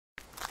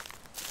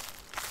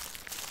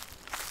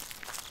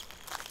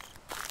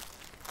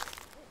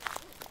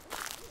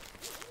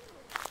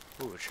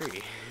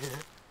tree.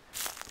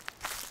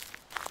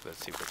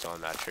 Let's see what's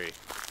on that tree.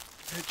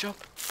 Hey, jump!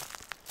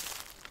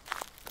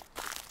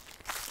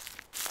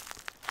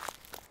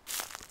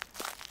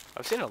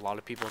 I've seen a lot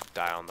of people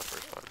die on the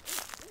first one.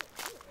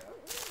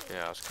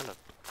 Yeah, I was kind of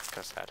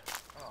sad.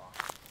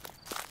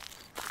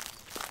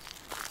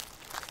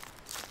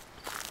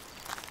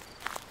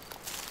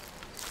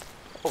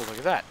 Oh, look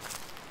at that!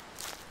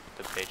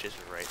 The page is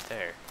right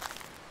there.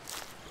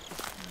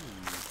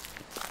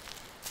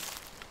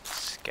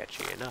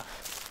 Sketchy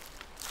enough.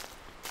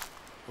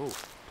 Ooh.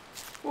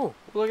 Ooh,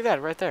 look at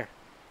that right there.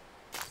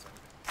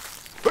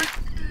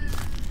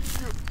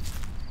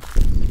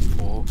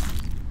 Oh.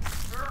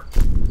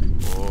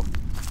 Oh.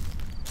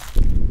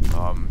 Oh,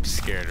 I'm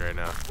scared right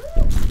now.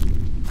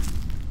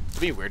 It'd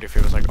be weird if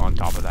it was like on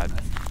top of that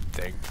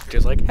thing.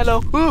 Just like,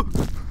 hello. Ooh.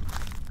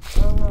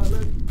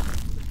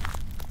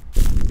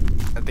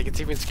 I think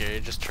it's even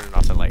scarier just turning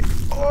off the light.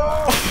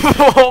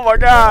 Oh, oh my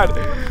god!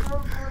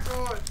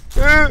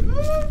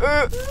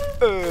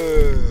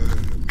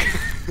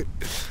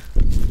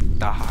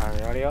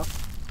 The radio.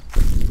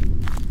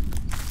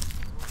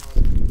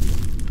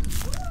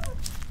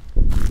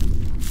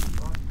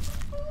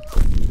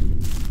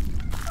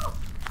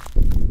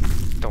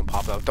 Don't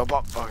pop up, don't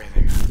pop. Okay,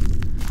 there you go.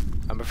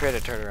 I'm afraid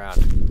to turn around.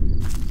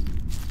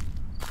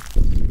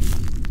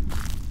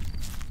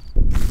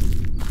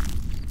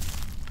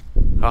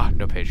 Ah,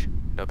 no page.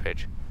 No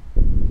page.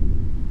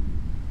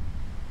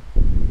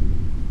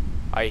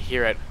 I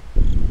hear it.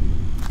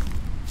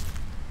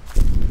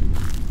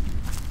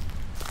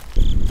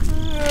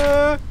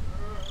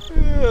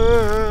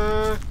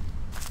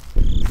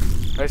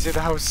 I see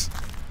the house.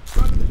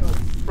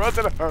 Run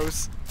to the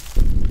house.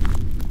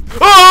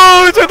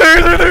 Oh, it's right there!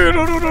 It's right there!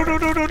 No, no, no, no,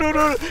 no, no, no,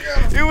 no!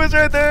 It was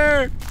right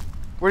there!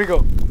 Where'd he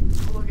go?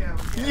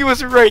 He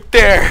was right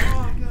there!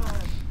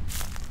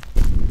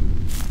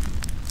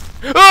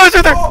 Oh, it's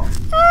right there! Oh,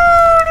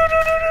 no,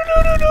 no,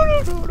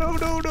 no, no, no,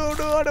 no, no,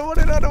 no, I don't want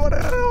it, I don't want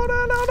it, I don't want it,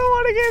 I don't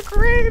want to get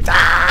craved!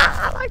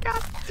 Ah, my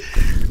god!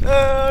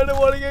 I don't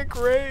want to get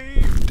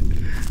craved!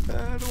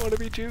 I don't want to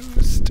be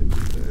juiced.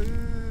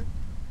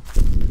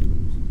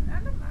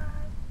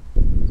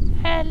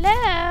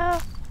 Hello?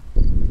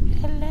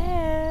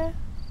 Hello?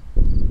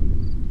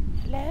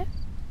 Hello?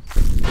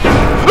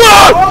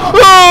 Oh!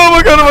 Oh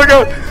my god, oh my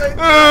god!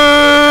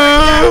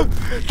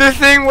 The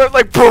thing went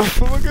like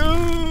poof! Oh my god!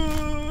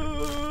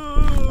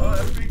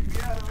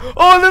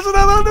 Oh, there's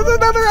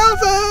another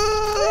house!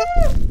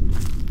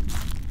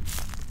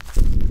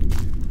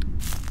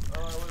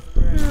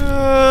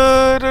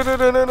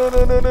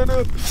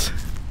 No.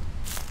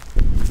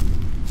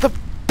 The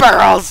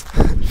barrels!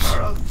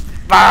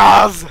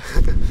 Barrels!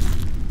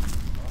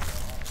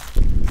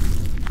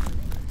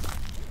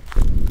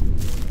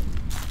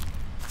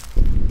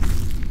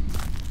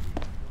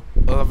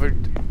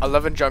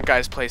 11 drunk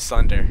guys play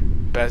Slender.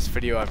 Best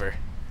video ever.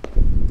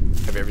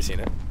 Have you ever seen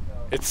it? No.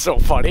 It's so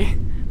funny.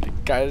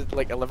 Guys,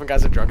 like 11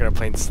 guys are drunk and are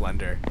playing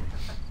Slender.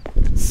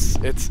 It's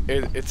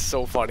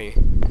so funny.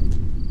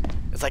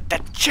 It's like the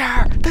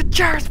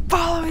chair's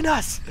following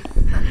us.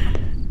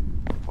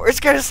 We're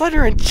scared of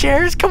Slender and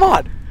chairs. Come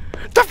on,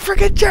 the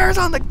freaking chair's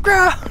on the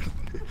ground.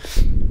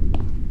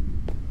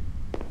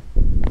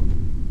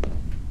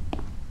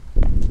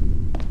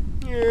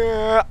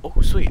 Yeah.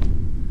 Oh, sweet.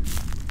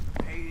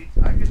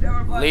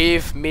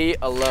 Leave me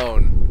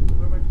alone.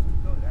 Where am I supposed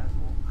to go,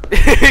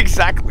 asshole?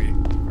 Exactly.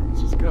 Where am I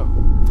supposed to go?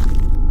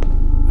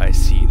 I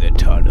see the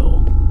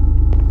tunnel.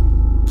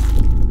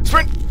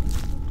 Sprint!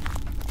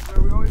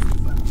 Where we always do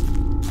that.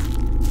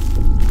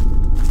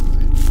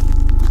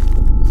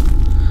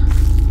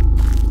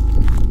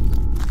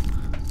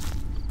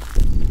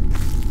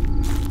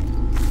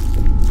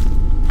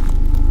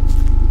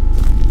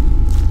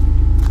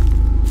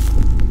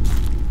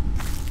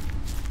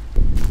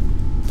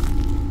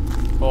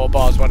 Oh,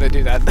 balls, why did I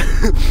do that?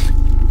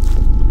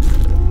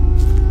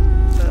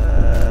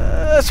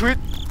 Sweet.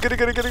 Get it.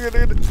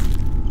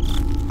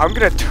 I'm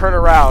gonna turn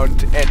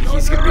around and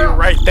he's gonna be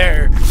right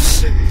there.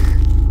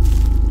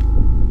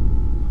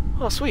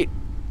 Oh, sweet.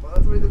 Well,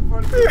 that's where the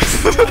funny.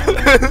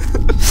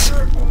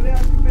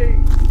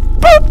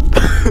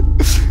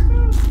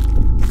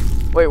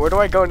 Wait, where do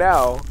I go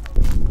now?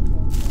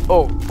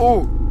 Oh,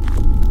 ooh.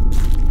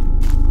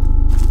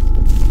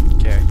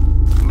 Okay.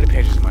 How many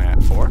pages am I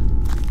at? 4?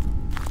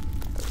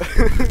 I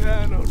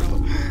don't know.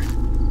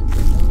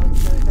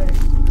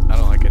 I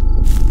don't like it.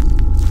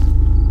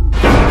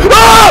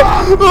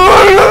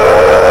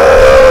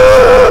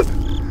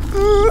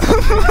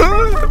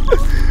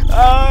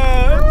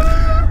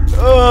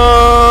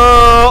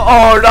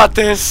 Oh, not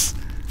this.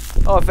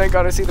 Oh, thank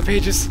God I see the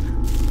pages.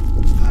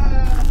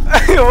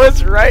 It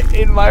was right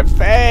in my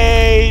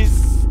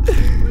face.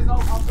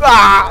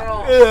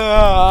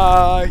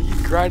 He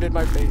grinded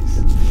my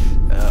face.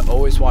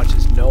 Always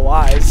watches, no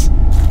eyes.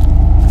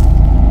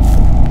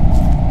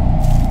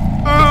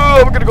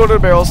 I'm gonna go to the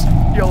barrels.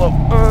 Yellow.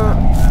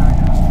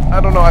 I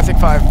don't know, I think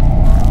 5.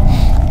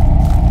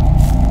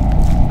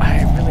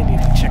 I really need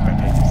to check my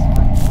pages.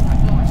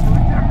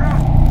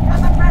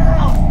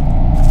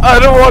 I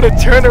don't want to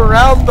turn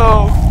around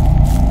though.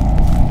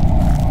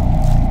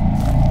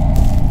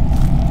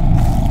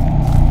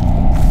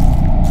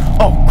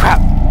 Oh crap.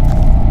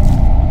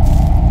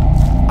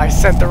 I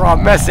sent the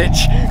wrong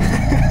message.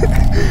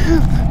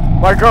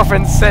 My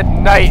girlfriend said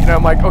night and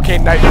I'm like, okay,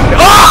 night.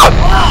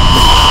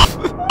 Ah!